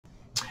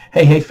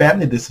Hey,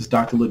 family, this is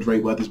Dr.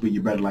 LaDre Weathersby,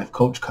 your Better Life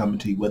Coach, coming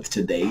to you with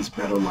today's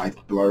Better Life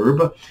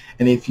blurb.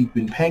 And if you've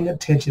been paying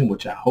attention,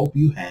 which I hope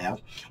you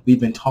have, we've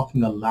been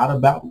talking a lot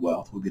about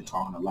wealth. We've been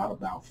talking a lot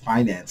about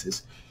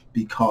finances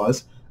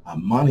because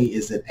money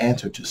is an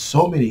answer to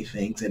so many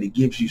things and it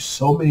gives you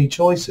so many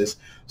choices.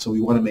 So we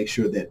want to make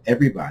sure that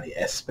everybody,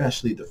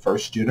 especially the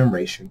first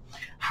generation,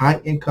 high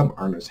income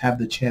earners, have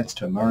the chance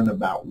to learn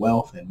about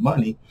wealth and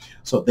money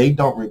so they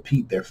don't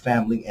repeat their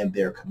family and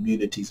their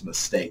community's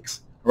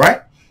mistakes.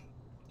 Right?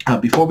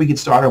 Before we get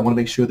started, I want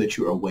to make sure that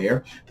you're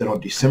aware that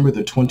on December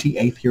the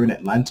 28th here in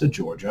Atlanta,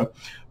 Georgia,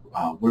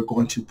 we're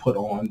going to put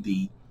on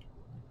the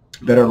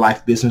Better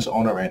Life Business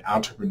Owner and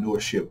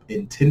Entrepreneurship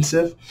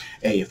Intensive.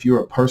 Hey, if you're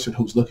a person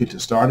who's looking to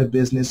start a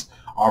business,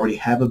 already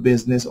have a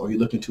business, or you're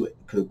looking to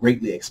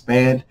greatly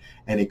expand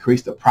and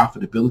increase the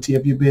profitability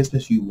of your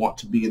business, you want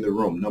to be in the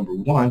room. Number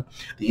one,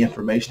 the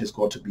information is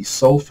going to be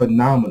so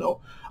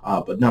phenomenal.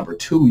 But number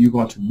two, you're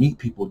going to meet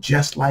people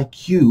just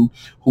like you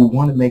who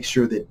want to make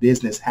sure that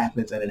business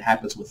happens and it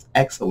happens with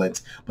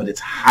excellence, but it's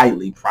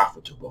highly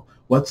profitable.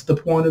 What's the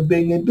point of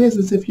being in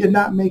business if you're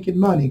not making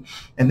money?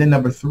 And then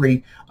number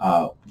three,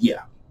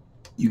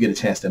 you get a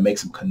chance to make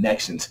some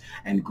connections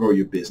and grow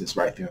your business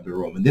right there in the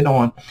room. And then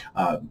on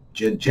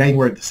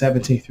January the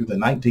 17th through the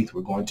 19th,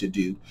 we're going to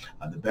do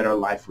the Better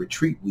Life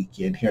Retreat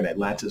Weekend here in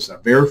Atlanta. It's our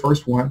very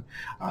first one.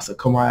 So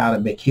come on out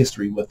and make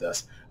history with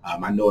us.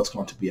 I know it's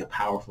going to be a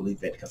powerful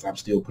event because I'm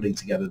still putting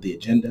together the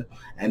agenda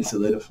and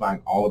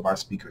solidifying all of our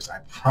speakers. I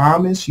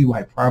promise you,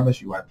 if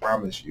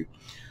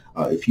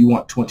you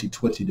want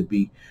 2020 to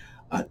be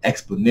an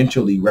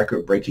exponentially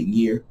record-breaking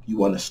year, you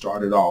want to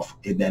start it off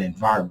in that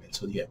environment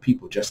so you have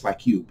people just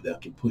like you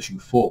that can push you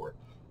forward.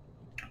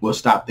 We'll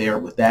stop there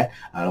with that.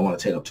 I don't want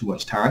to take up too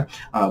much time.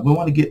 We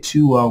want to get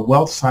to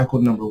wealth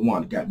cycle number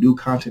one. Got new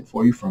content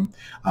for you from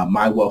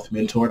my wealth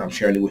mentor, and I'm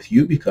sharing it with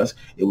you because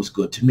it was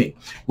good to me.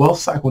 Wealth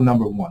cycle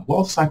number one.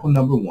 Wealth cycle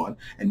number one.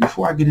 And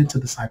before I get into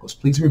the cycles,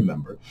 please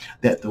remember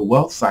that the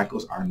wealth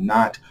cycles are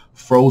not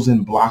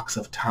frozen blocks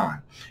of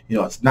time. You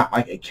know, it's not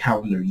like a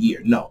calendar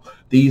year. No,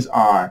 these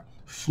are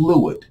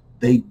fluid.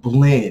 They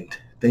blend.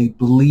 They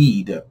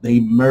bleed, they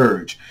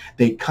merge,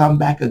 they come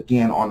back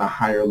again on a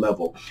higher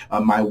level.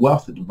 My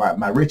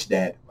rich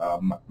dad,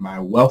 my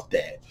wealth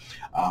dad,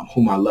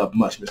 whom I love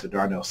much, Mr.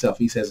 Darnell Self,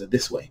 he says it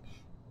this way: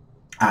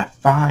 I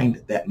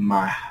find that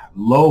my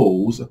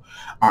lows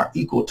are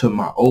equal to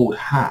my old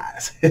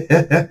highs.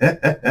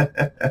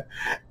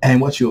 And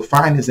what you'll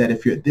find is that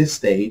if you're at this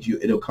stage,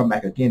 it'll come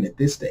back again at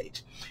this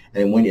stage.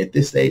 And when you're at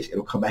this stage,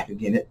 it'll come back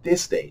again at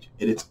this stage.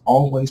 It's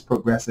always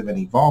progressive and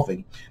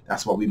evolving.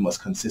 That's why we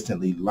must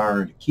consistently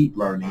learn, keep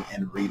learning,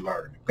 and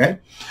relearn. Okay?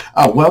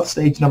 Wealth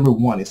stage number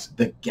one is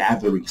the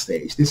gathering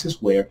stage. This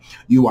is where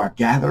you are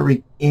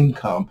gathering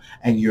income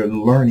and you're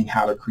learning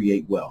how to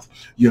create wealth.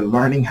 You're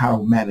learning how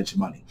to manage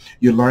money.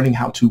 You're learning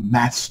how to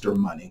master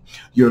money.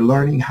 You're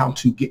learning how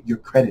to get your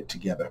credit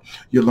together.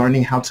 You're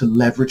learning how to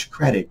leverage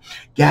credit.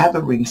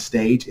 Gathering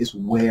stage is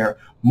where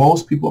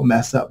most people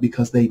mess up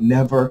because they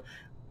never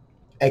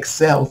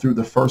excel through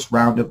the first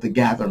round of the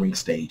gathering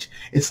stage.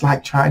 It's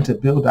like trying to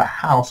build a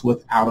house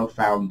without a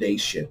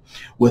foundation.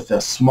 With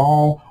a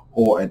small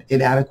or an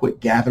inadequate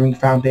gathering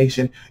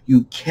foundation,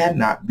 you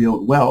cannot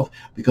build wealth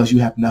because you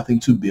have nothing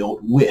to build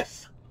with.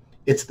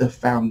 It's the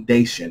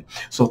foundation.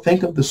 So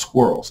think of the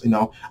squirrels. You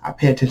know, I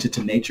pay attention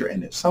to nature,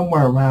 and it's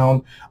somewhere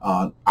around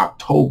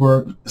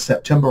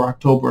September,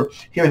 October,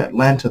 here in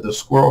Atlanta, the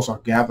squirrels are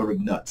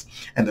gathering nuts.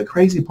 And the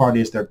crazy part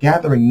is they're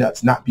gathering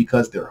nuts not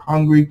because they're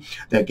hungry.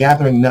 They're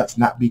gathering nuts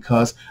not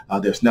because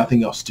there's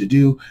nothing else to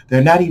do.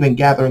 They're not even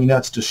gathering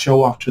nuts to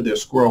show off to their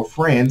squirrel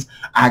friends,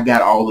 I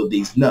got all of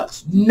these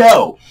nuts.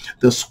 No,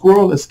 the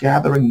squirrel is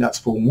gathering nuts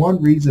for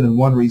one reason and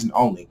one reason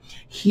only.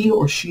 He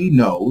or she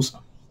knows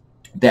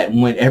that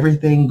when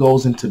everything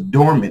goes into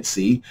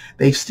dormancy,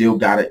 they still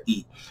got to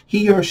eat.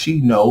 He or she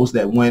knows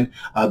that when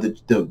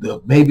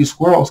the baby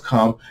squirrels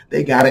come,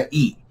 they got to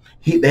eat.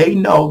 They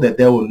know that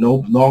there will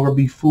no longer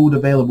be food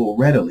available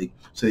readily,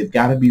 so they've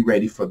got to be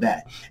ready for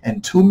that.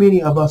 And too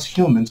many of us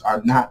humans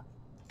are not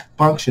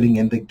functioning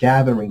in the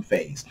gathering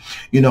phase.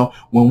 You know,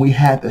 when we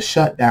had the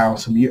shutdown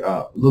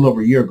a little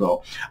over a year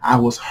ago, I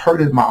was hurt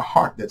in my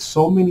heart that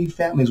so many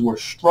families were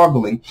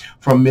struggling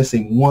from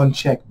missing one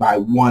check by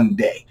one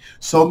day.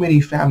 So many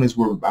families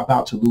were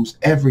about to lose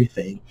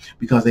everything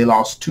because they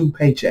lost two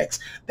paychecks.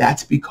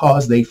 That's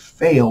because they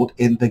failed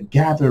in the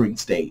gathering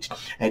stage.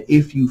 And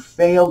if you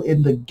fail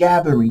in the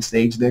gathering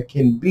stage, there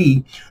can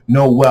be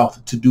no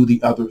wealth to do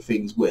the other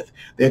things with.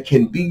 There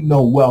can be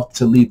no wealth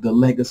to leave the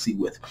legacy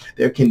with.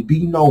 There can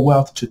be no wealth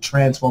to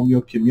transform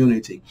your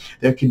community.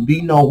 There can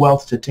be no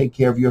wealth to take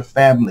care of your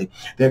family.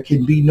 There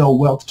can be no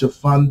wealth to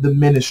fund the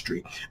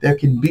ministry. There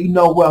can be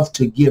no wealth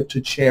to give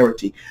to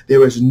charity.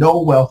 There is no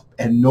wealth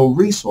and no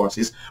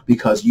resources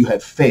because you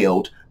have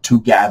failed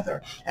to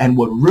gather. And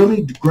what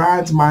really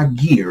grinds my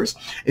gears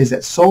is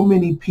that so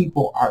many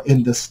people are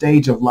in the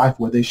stage of life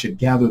where they should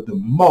gather the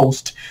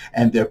most,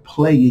 and they're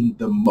playing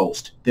the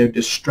most. They're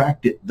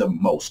distracted the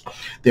most.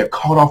 They're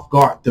caught off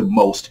guard the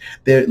most.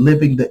 They're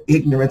living the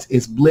ignorance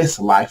is bliss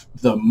life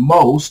the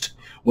most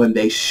when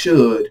they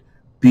should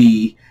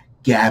be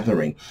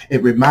gathering.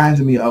 It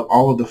reminds me of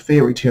all of the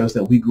fairy tales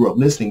that we grew up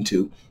listening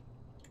to.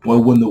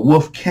 Well, when the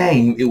wolf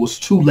came, it was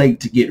too late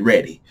to get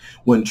ready.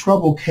 When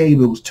trouble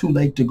came, it was too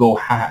late to go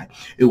hide.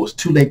 It was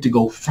too late to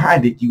go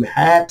find it. You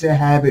had to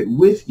have it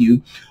with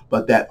you,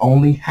 but that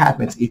only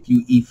happens if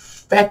you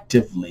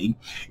effectively,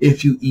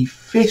 if you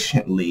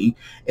efficiently,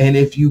 and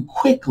if you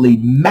quickly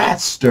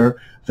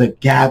master the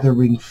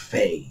gathering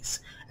phase.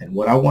 And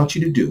what I want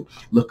you to do,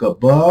 look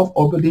above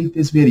or beneath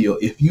this video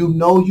if you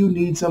know you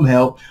need some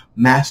help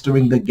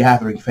mastering the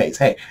gathering phase.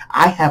 Hey,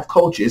 I have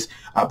coaches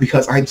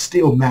because I'm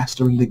still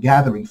mastering the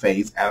gathering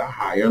phase at a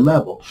higher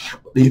level.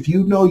 If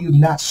you know you've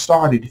not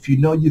started, if you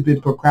know you've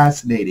been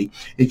procrastinating,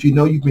 if you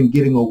know you've been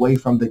getting away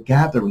from the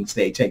gathering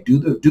stage, hey, do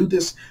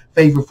this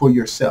favor for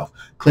yourself.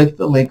 Click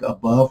the link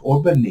above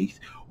or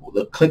beneath.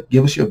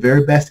 Give us your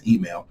very best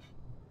email.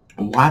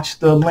 Watch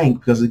the link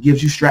because it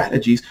gives you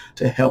strategies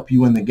to help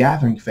you in the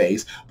gathering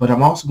phase. But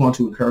I'm also going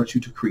to encourage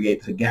you to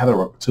create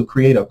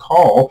a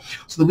call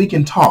so that we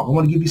can talk. I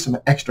want to give you some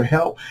extra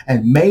help,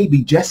 and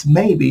maybe, just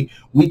maybe,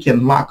 we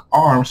can lock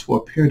arms for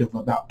a period of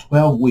about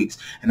 12 weeks,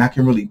 and I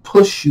can really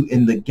push you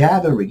in the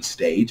gathering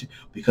stage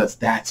because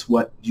that's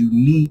what you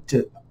need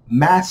to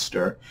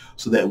master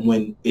so that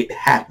when it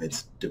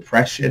happens,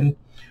 depression,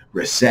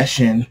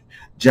 recession,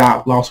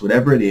 job loss,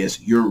 whatever it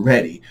is, you're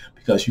ready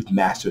because you've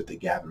mastered the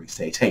gathering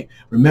stage. Hey,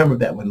 remember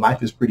that when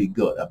life is pretty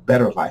good, a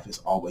better life is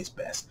always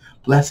best.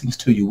 Blessings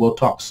to you. We'll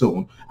talk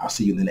soon. I'll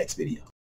see you in the next video.